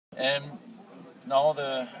And now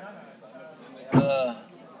the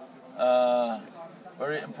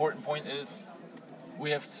very important point is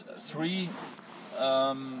we have three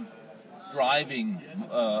driving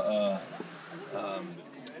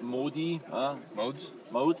modes.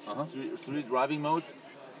 Three driving modes.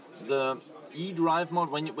 The e-drive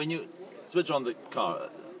mode, when you switch on the car,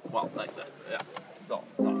 well, like that, yeah.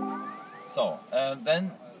 So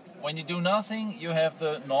then when you do nothing, you have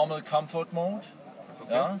the normal comfort mode.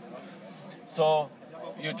 Okay. Yeah. So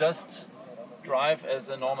you just drive as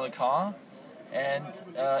a normal car, and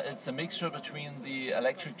it's a mixture between the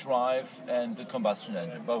electric drive and the combustion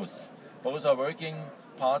engine. Both are working,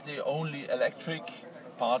 partly only electric,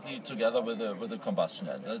 partly together with the combustion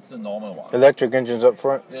engine. That's the normal one. Electric engines up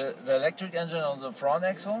front? The electric engine on the front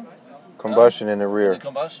axle. Combustion in the rear. The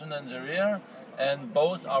combustion in the rear, and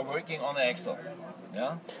both are working on the axle.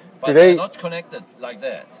 Yeah, but they're not connected like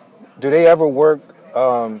that. Do they ever work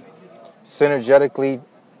synergetically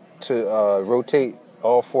to rotate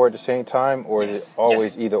all four at the same time, or is it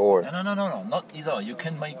always either or? No, not either. You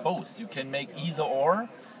can make both. You can make either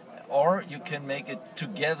or you can make it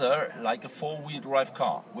together like a four-wheel drive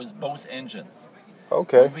car with both engines.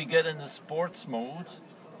 Okay. When we get in the sports mode,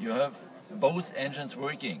 you have both engines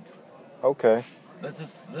working. Okay. This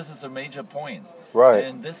is a major point. Right.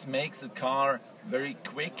 And this makes the car very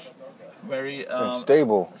quick, very and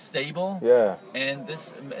stable. Stable. Yeah. And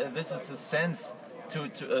this is the sense to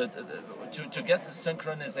get the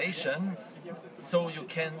synchronization, so you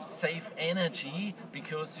can save energy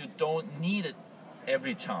because you don't need it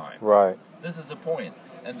every time. Right. This is the point.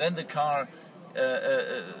 And then the car,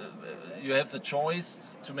 you have the choice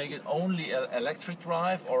to make it only electric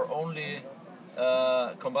drive or only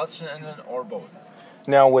combustion engine or both.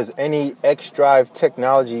 Now, was any X-Drive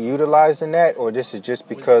technology utilized in that, or this is just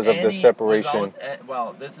because of the separation?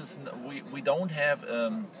 Well, this is we don't have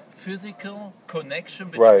physical connection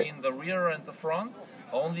between the rear and the front,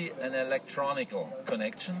 only an electronical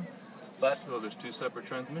connection. But so there's two separate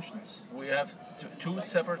transmissions. We have two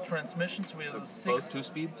separate transmissions. We have both 2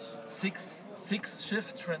 speeds. Six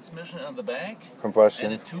shift transmission on the back.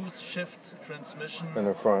 Combustion. And a 2 shift transmission in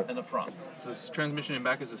the front. So this transmission in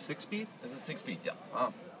back is a 6-speed. It's a 6-speed, yeah.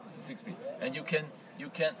 Wow. It's a 6-speed, and you can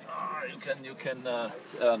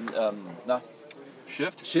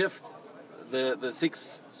shift the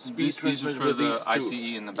 6-speed transmission for the these ICE two.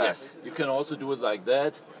 in the back. Yes, you can also do it like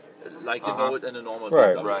that, like you know it in a normal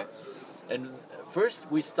BMW. Right. And first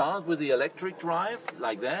we start with the electric drive,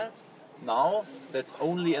 like that. Now that's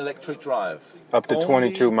only electric drive. Up to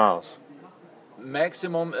 22 miles.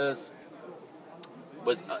 Maximum is,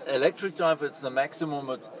 with electric drive, it's the maximum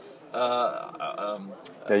at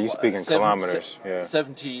you speak in kilometers. Yeah.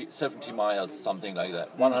 70 miles, something like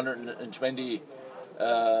that. 120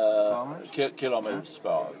 kilometers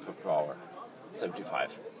per hour.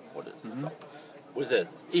 75. What is it? With it,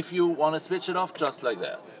 if you want to switch it off, just like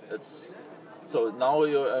that. So now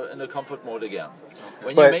you're in the comfort mode again.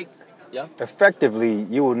 When you make, effectively,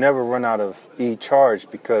 you will never run out of e-charge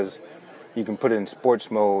because you can put it in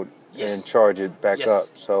sports mode and charge it back up.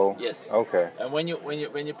 So okay. And when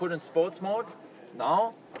you put in sports mode,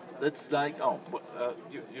 now it's like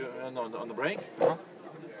you're on the brake.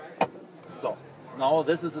 So now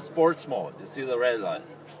this is a sports mode. You see the red light.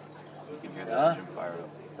 You can hear the engine fire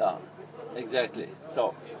up. Yeah, exactly.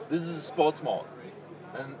 So this is a sports mode.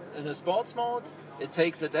 And in the sports mode, it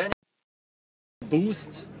takes at any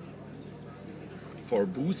boost for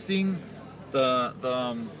boosting the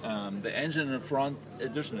engine in front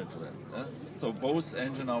additional to it. So both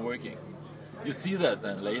engines are working. You see that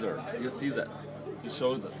then later. You see that. He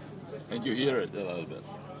shows it, and you hear it a little bit.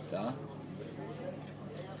 Yeah.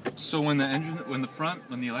 So when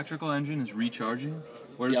the electrical engine is recharging,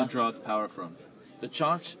 where does it draw its power from? The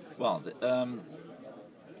charge. Well,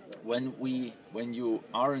 when you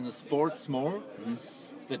are in a sports mode,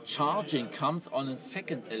 the charging comes on a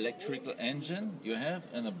second electrical engine. You have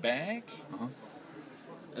in the back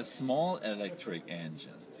a small electric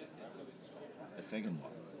engine, a second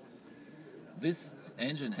one. This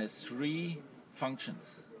engine has 3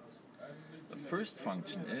 functions. The first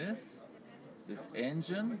function is this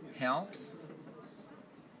engine helps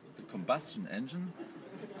the combustion engine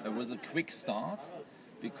with a quick start,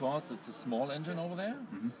 because it's a small engine over there,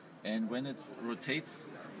 and when it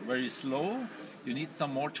rotates very slow, you need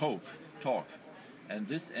some more torque, and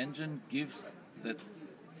this engine gives that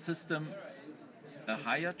system a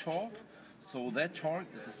higher torque, so that torque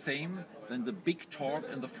is the same than the big torque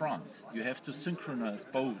in the front. You have to synchronize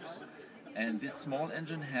both, and this small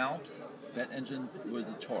engine helps that engine with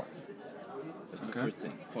the torque. That's the first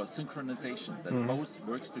thing, for synchronization, that both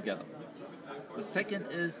works together. The second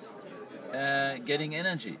is getting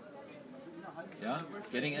energy. Yeah,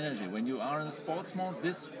 getting energy. When you are in a sports mode,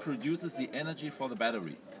 this produces the energy for the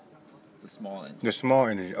battery. The small engine. The small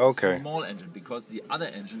engine, okay. Small engine, because the other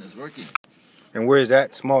engine is working. And where's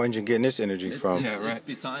that small engine getting its energy from? It's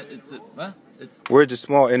beside. It's Where's the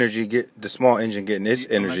small engine getting its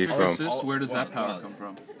energy from? Assist, where does that power come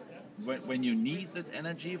from? When you need that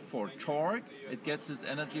energy for torque, it gets its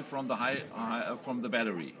energy from the from the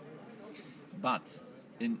battery. But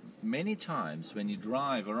in many times when you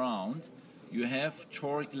drive around, you have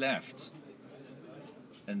torque left,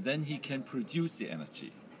 and then he can produce the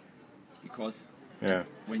energy. Because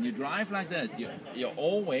when you drive like that, you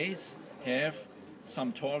always have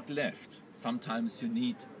some torque left. Sometimes you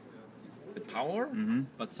need the power,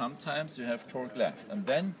 but sometimes you have torque left, and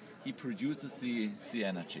then he produces the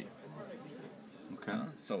energy. Okay.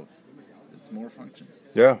 So it's more functions.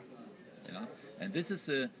 Yeah. Yeah. And this is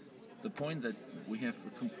the point that we have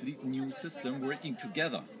a complete new system working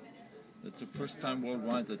together. That's the first time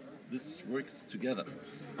worldwide that this works together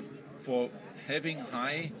for having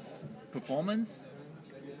high performance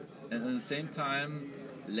and at the same time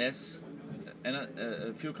less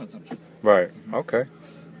fuel consumption. Right. Okay.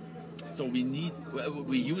 So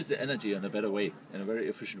we use the energy in a better way, in a very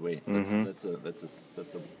efficient way. That's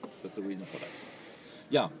a reason for that.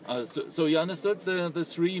 Yeah. So you understood the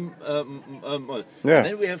three. Yeah.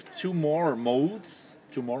 Then we have two more modes.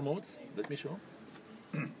 Let me show.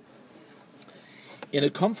 In a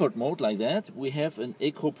comfort mode like that, we have an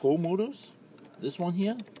Eco Pro modus. This one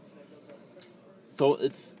here. So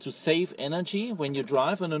it's to save energy. When you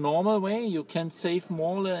drive in a normal way, you can save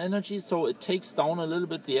more energy. So it takes down a little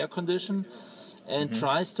bit the air condition and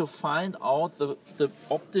tries to find out the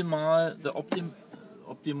optimum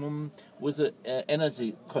with the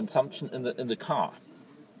energy consumption in the car.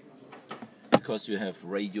 Because you have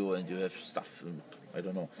radio and you have stuff, I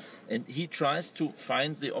don't know. And he tries to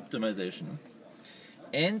find the optimization.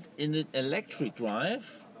 And in the electric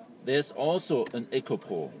drive, there's also an Eco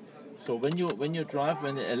Pro. So when you drive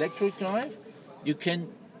in the electric drive, you can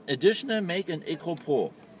additionally make an Eco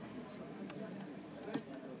Pro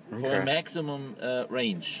for a maximum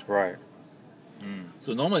range. Right.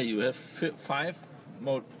 So normally you have 5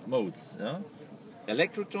 modes. Yeah?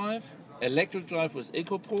 Electric drive with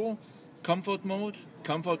Eco Pro, comfort mode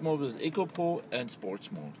with Eco Pro, and sports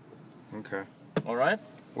mode. Okay. All right.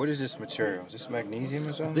 What is this material? Is this magnesium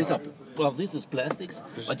or something? This is plastics,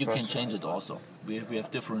 but you can change it also. We have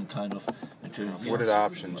different kind of material. What are the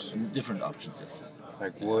options? Different options, yes.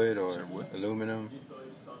 Like wood or aluminum?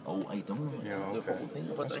 Oh, I don't know the whole thing,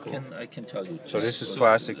 but I can tell you. So this is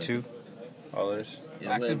plastic too? All of this?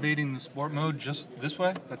 Yeah, Activating the sport mode just this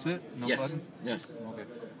way? That's it? No button? Yeah. Okay.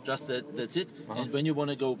 Just that's it. And when you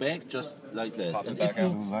want to go back, just like that. Pop And it back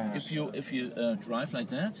out. if you drive like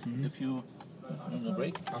that, if you on the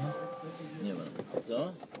brake. Yeah,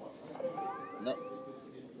 so. No.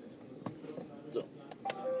 So.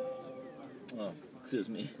 Oh, excuse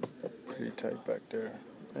me. Pretty tight back there.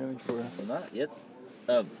 Mainly for... Not yet.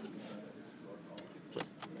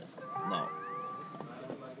 Just now.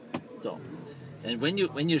 So, and when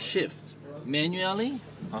you shift manually,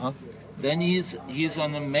 then he's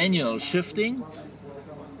on the manual shifting,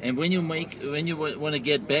 and when you want to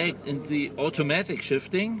get back into the automatic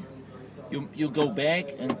shifting, you go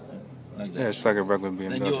back and like that. Yeah, it's like a regular BMW.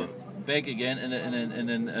 Then you're back again in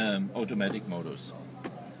an automatic modus.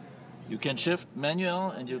 You can shift manual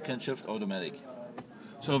and you can shift automatic.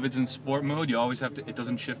 So if it's in sport mode, you always have to. It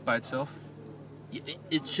doesn't shift by itself.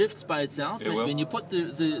 It shifts by itself. When you put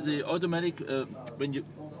the automatic, when you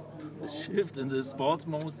shift in the sports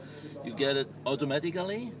mode, you get it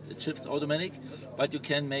automatically. It shifts automatic, but you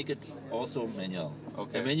can make it also manual.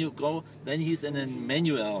 Okay. And when you go, then he's in a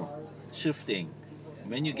manual shifting.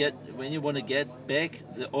 When you want to get back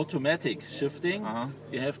the automatic shifting,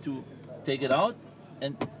 you have to take it out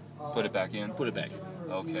and put it back in. Put it back.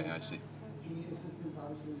 Okay, I see.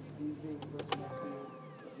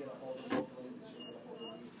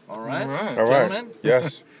 All right. All right.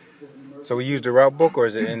 Yes. So we use the route book, or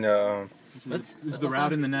is it in the? Is the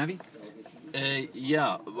route in the Navi?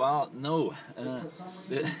 Yeah. Well, no.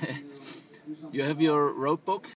 You have your road book.